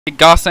Hey,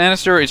 Goss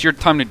Sanister, it's your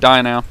time to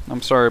die now.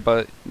 I'm sorry,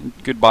 but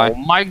goodbye. Oh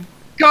my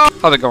god!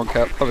 How's it going,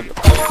 Cap? How's it going?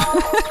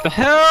 The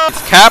hell?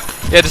 It's Cap?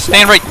 Yeah, just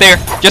stand right there.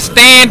 Just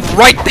stand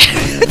right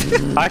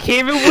there. I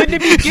can't even win to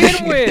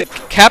begin with!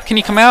 Cap, can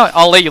you come out?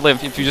 I'll let you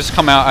live. If you just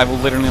come out, I will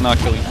literally not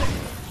kill you.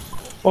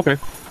 Okay.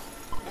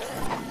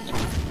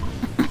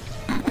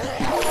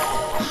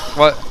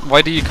 What?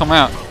 Why do you come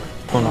out?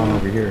 What's going on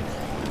over here?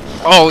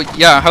 Oh,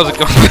 yeah, how's it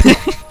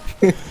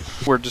going?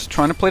 We're just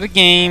trying to play the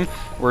game.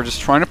 We're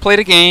just trying to play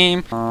the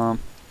game. Why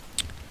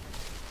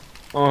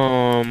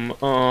is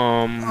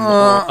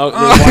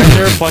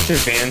there a bunch of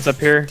vans up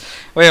here?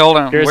 Wait, hold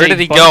on. There's Where did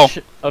he go?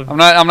 I'm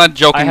not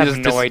joking. I have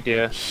no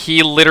idea.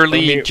 He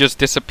literally just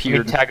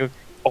disappeared.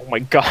 Oh my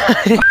god.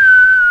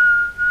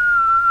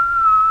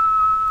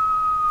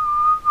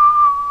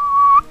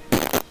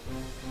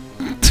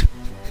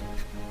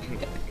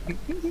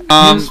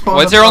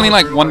 Why is there only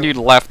like one dude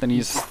left and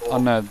he's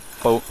on a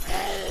boat?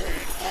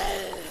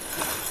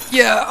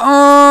 Yeah,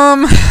 I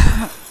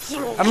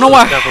don't know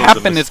what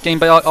happened in this game,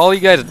 but all you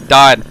guys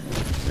died.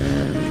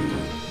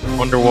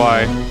 Wonder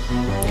why.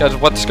 Guys,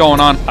 what's going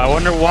on? I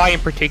wonder why in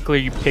particular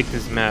you picked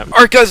this map.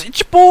 Alright guys, it's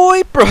your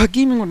boy, Bro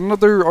Gaming with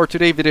another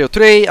R2DA video.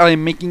 Today I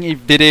am making a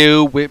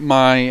video with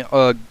my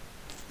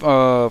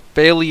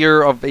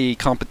failure of a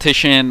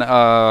competition,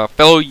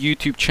 fellow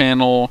YouTube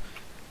channel,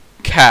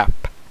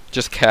 Cap.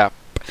 Just Cap.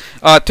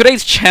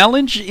 Today's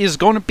challenge is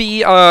going to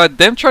be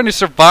them trying to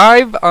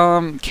survive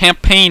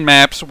campaign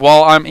maps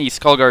while I'm a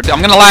Skullguard.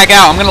 I'm gonna lag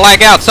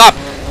out, stop!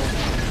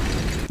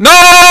 No!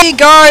 Hey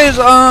guys,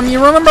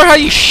 you remember how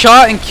you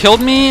shot and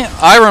killed me?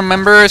 I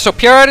remember. So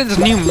PR added this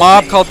new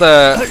mob called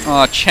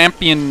the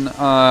Champion,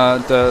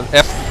 the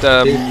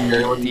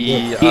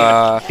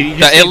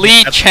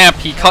Elite Champ.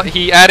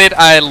 He added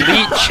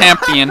Elite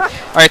Champion.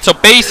 Alright, so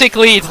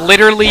basically it's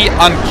literally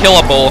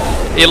unkillable.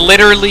 It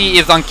literally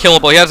is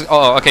unkillable. He has.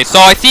 Oh, okay. So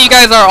I see you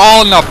guys are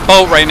all in a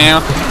boat right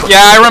now. Yeah,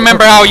 I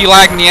remember how you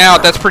lagged me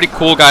out. That's pretty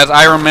cool, guys.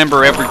 I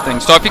remember everything.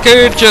 So if you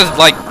could just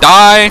like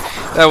die,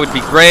 that would be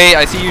great.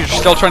 I see you're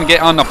still trying to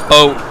get on the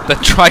boat. The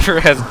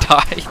driver has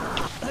died.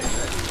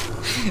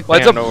 Why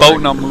is the boat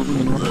not moving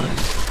anymore?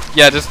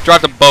 Yeah, just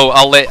drive the boat.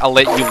 I'll let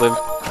you live.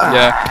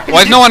 Yeah.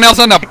 Why is no one else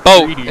on the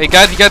boat? Hey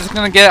guys, you guys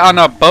gonna get on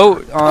a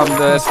boat?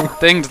 The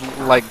things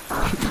like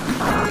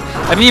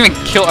I didn't even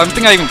kill. I don't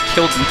think I even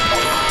killed him.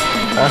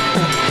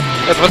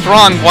 What's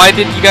wrong? Why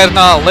did you guys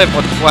not live?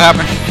 What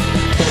happened?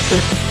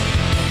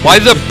 Why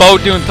is the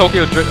boat doing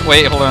Tokyo Drift?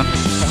 Wait, hold on.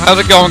 How's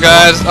it going,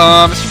 guys? It's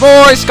your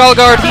boy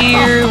Skullguard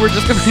here. We're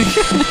just gonna.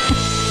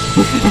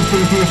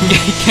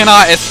 You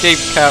cannot escape,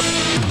 Cap.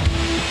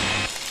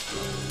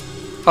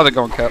 How's it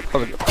going, Cap?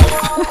 How's it going?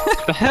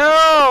 The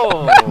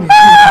hell?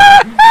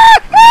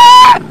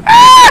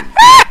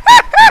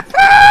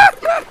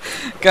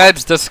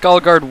 Guys, the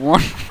Skullguard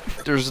won.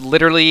 There's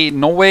literally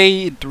no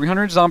way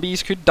 300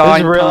 zombies could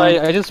die.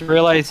 I just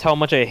realized how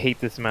much I hate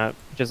this map,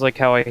 just like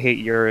how I hate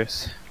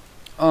Eurus.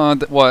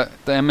 What?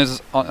 The MS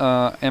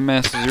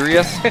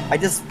Zurius?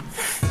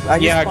 I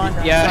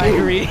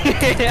agree.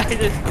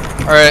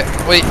 Alright,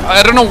 wait,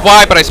 I don't know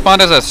why, but I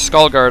spawned as a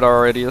Skullguard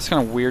already. That's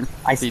kind of weird.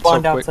 I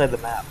spawned outside the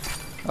map.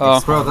 Oh.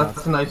 Bro,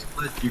 that's a nice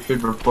place. You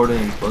should report it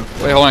in close.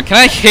 Wait, hold on. Can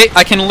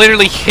I can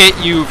literally hit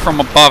you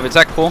from above. Is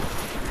that cool?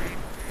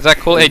 Is that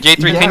cool? Hey,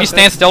 J3, can you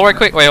stand still right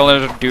quick? Wait, hold on,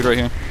 there's a dude right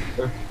here.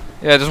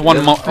 Yeah, just one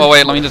more. Oh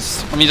wait, let me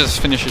just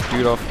finish this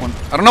dude off. One.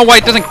 I don't know why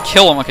it doesn't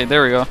kill him. Okay,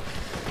 there we go.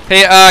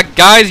 Hey,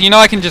 guys, you know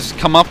I can just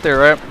come up there,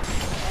 right?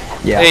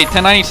 Yeah. Hey,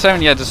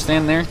 1097. Yeah, just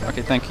stand there.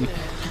 Okay, thank you.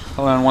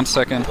 Hold on 1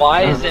 second.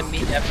 Why is it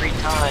me every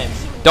time?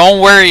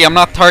 Don't worry, I'm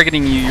not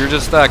targeting you. You're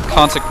just a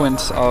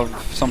consequence of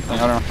something.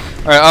 I don't know.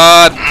 All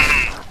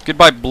right.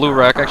 Goodbye, Blue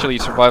Rack. Actually, you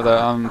survived that.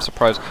 I'm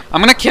surprised.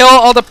 I'm gonna kill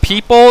all the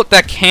people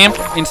that camp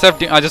instead of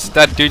doing.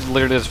 That dude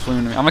literally just flew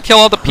into me. I'm gonna kill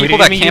all the people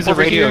that camp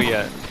over here.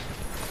 Yet.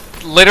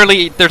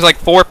 Literally, there's like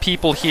 4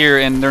 people here,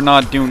 and they're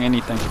not doing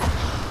anything.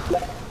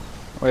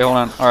 Wait, hold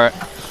on. All right.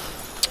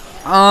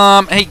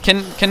 Hey,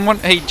 can one?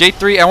 Hey,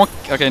 J3. I won't.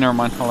 Okay, never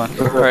mind. Hold on.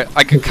 All right.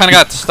 I kind of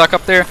got stuck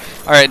up there.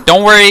 All right.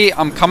 Don't worry.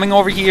 I'm coming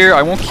over here.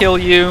 I won't kill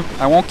you.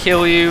 I won't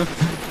kill you.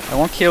 I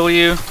won't kill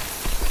you.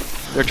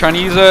 They're trying to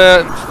use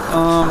a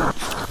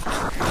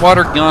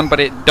water gun, but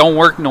it don't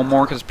work no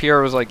more because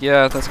PR was like,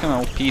 yeah, that's kind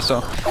of OP.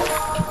 So,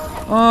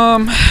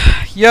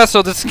 yeah.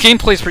 So this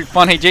gameplay is pretty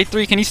fun. Hey,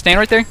 J3, can you stand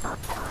right there?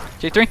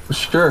 J3.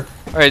 Sure.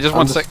 All right, just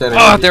 1 sec.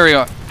 Oh, there we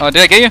go. Did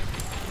I get you?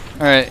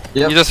 All right.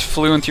 Yep. You just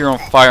flew into your own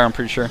fire. I'm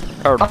pretty sure.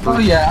 Oh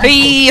yeah.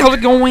 Hey, how's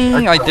it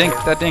going? I think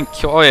that didn't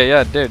kill. Oh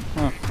yeah, it did.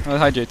 Oh,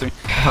 hi J3.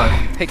 Hi.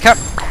 Hey, Cap.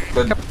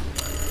 Good. Cap.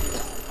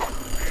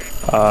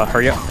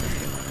 Hurry up.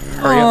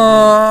 Hurry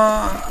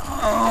up.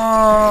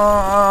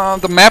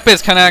 The map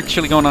is kind of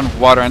actually going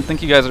underwater. I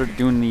think you guys are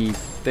doing the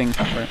thing.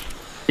 Right?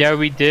 Yeah,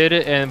 we did,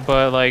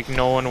 but like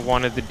no one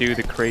wanted to do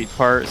the crate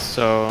part,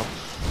 so.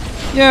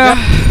 Yeah.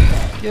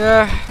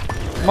 Yeah.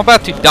 I'm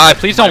about to die.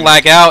 Please don't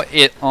lag out.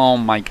 Oh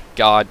my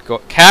God. Go,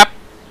 Cap.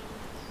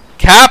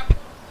 Cap.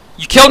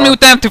 You killed me with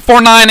them to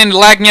 4-9 and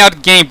lagged me out of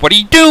the game. What are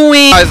you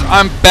doing? Guys,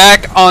 I'm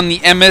back on the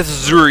MS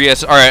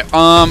Zurius. Alright,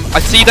 I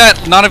see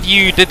that none of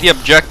you did the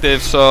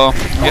objective, so I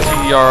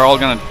guess we are all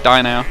gonna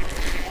die now.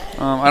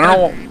 I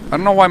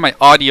don't know why my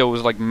audio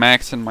is like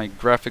max and my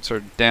graphics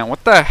are down.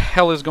 What the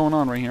hell is going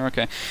on right here?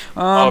 Okay.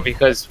 Oh,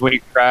 because when you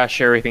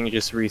crash, everything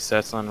just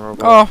resets on Roblox.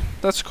 Oh,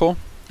 that's cool.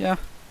 Yeah.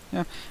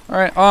 Yeah.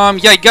 Alright,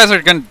 yeah, you guys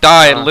are gonna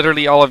die.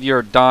 Literally all of you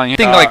are dying. I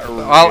think like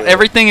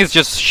everything is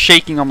just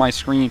shaking on my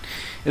screen.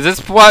 Is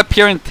this what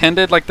Pierre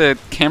intended, like the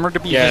camera to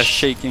be just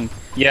shaking?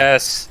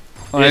 Yes.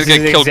 Oh, I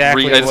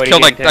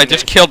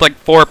just killed like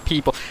 4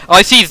 people. All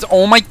I see is,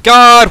 oh my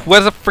god, who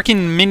has a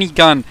freaking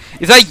minigun?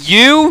 Is that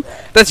you?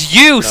 That's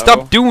you. No.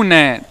 Stop doing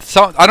that.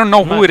 So I don't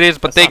know who it is,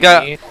 but they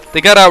got a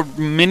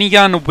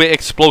minigun with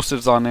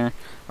explosives on there.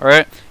 All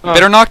right, you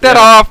better knock that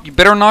off. You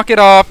better knock it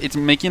off. It's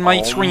making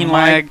my screen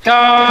lag. Oh my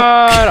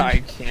god,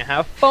 I can't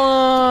have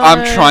fun.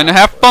 I'm trying to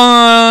have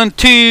fun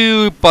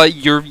too, but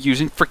you're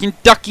using freaking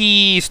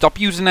ducky. Stop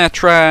using that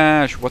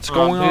trash. What's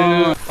going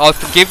on? I'll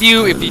forgive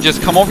you if you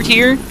just come over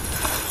here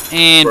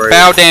and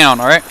bow down.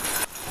 All right.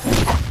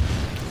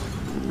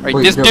 All right.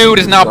 This dude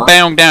is now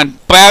bowing down.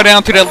 Bow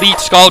down to the Elite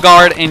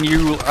Skullguard, and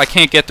I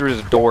can't get through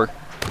the door.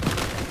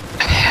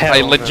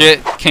 I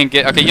legit can't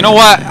get. Okay, you know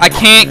what? I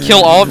can't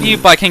kill all of you,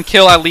 but I can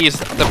kill at least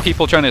the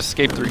people trying to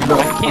escape through.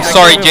 I'm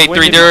sorry,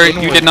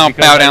 J3. You did not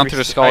bow down to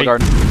the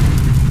Skullguard.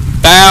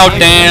 Bow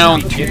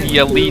down to the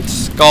Elite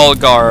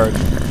Skullguard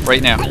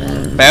right now.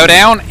 Bow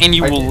down, and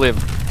you will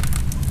live.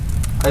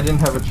 I didn't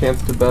have a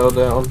chance to bow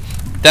down.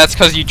 That's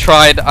because you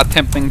tried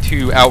attempting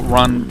to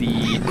outrun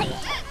the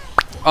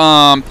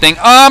thing.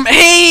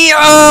 Hey,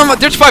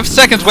 there's 5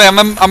 seconds. Wait,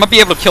 I'm gonna be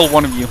able to kill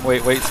one of you.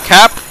 Wait,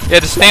 Cap. Yeah,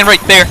 just stand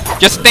right there.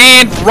 Just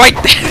stand right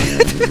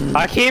there.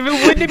 I can't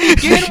even win to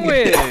begin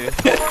with.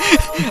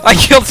 I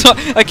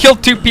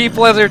killed 2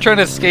 people as they were trying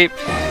to escape.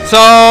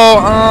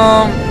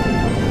 So,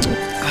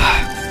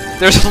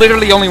 there's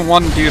literally only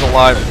 1 dude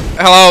alive.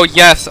 Hello,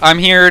 yes, I'm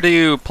here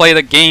to play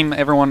the game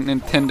everyone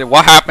intended.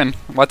 What happened?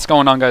 What's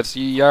going on, guys?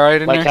 You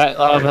alright in there?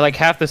 Like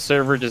half the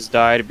server just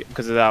died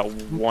because of that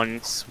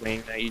one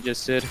swing that you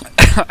just did.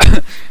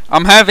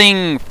 I'm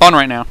having fun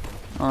right now.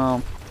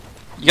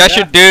 You guys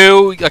should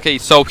do... Okay,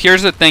 so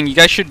here's the thing. You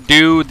guys should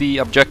do the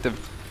objective.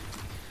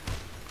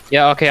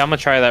 Yeah, okay, I'm gonna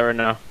try that right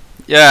now.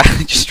 Yeah,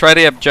 just try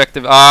the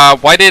objective.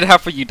 Why did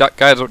half of you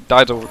guys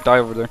die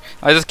over there?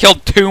 I just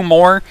killed 2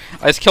 more.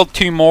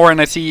 And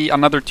I see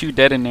another 2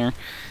 dead in there.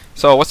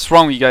 So what's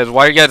wrong with you guys?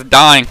 Why are you guys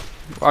dying?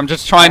 I'm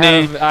just trying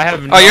to... I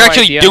have no you're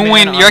actually idea,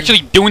 doing... Man. You're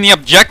actually doing the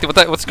objective.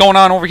 What's going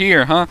on over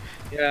here, huh?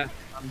 Yeah,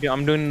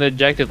 I'm doing the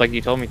objective like you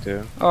told me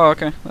to. Oh,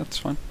 okay, that's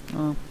fine.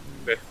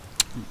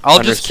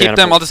 I'll just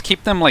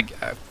keep them like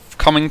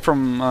coming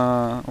from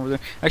over there.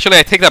 Actually,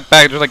 I take that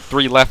back. There's like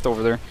 3 left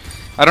over there.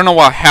 I don't know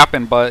what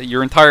happened, but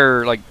your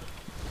entire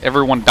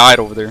everyone died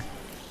over there.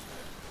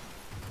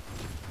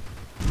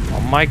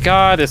 Oh my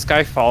god, this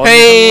guy followed me.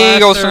 Hey,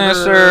 go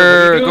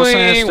Sinister! Go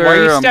Sinister! Why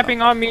are you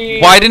stepping on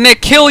me? Why didn't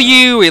it kill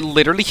you? It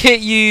literally hit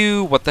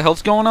you. What the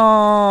hell's going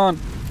on?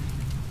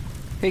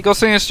 Hey, go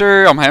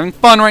Sinister! I'm having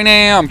fun right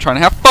now. I'm trying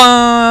to have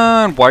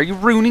fun. Why are you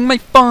ruining my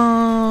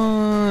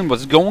fun?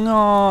 What's going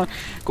on?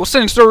 Go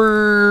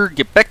Sinister!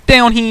 Get back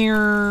down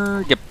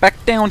here! Get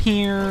back down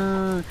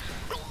here!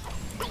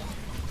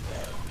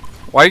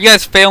 Why are you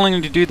guys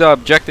failing to do the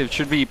objective? It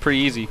should be pretty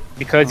easy.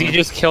 Because you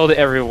just killed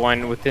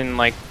everyone within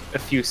like a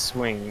few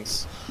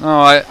swings.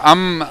 No,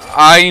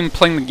 I'm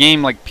playing the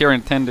game like Pierre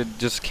intended.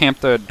 Just camp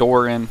the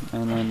door in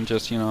and then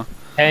just, you know.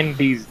 And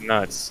these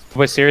nuts.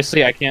 But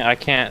seriously, I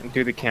can't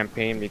do the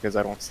campaign because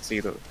I don't see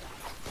the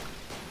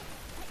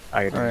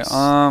items.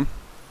 Alright,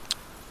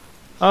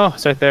 oh,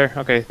 it's right there.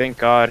 Okay, thank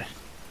God.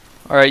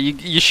 Alright,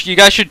 you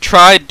guys should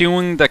try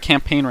doing the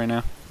campaign right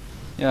now.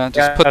 Yeah,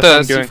 just put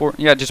the C4.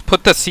 Yeah, just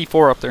put the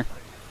C4 up there.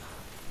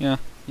 Yeah,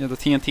 the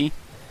TNT.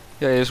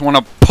 Yeah, you just want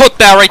to put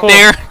that right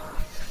there.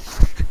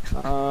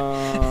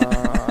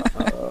 Oh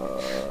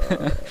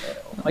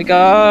my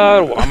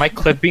god, why am I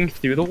clipping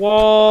through the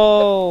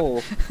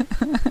wall?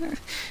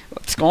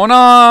 What's going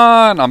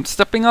on? I'm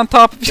stepping on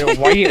top of you. Yo,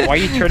 why are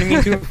you turning me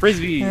into a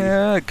frisbee?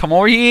 Yeah, come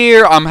over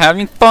here. I'm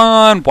having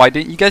fun. Why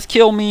didn't you guys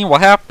kill me?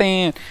 What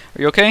happened?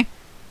 Are you okay?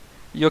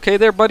 You okay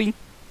there, buddy?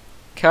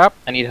 Cap?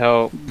 I need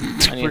help.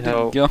 I need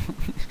help.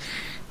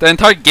 The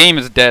entire game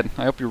is dead.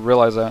 I hope you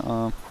realize that.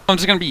 I'm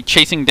just gonna be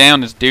chasing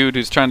down this dude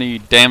who's trying to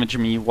damage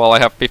me while I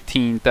have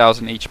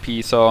 15,000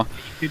 HP, so...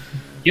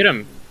 Get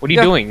him! What are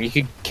you doing? You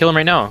could kill him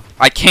right now.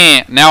 I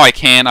can't. Now I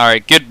can.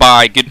 Alright,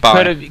 goodbye.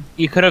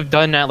 You could have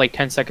done that like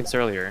 10 seconds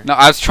earlier. No,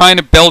 I was trying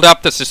to build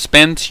up the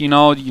suspense, you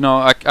know,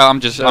 I'm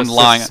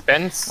lying.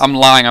 Suspense? I'm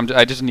lying.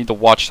 I just need the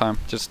watch time.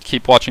 Just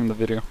keep watching the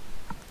video.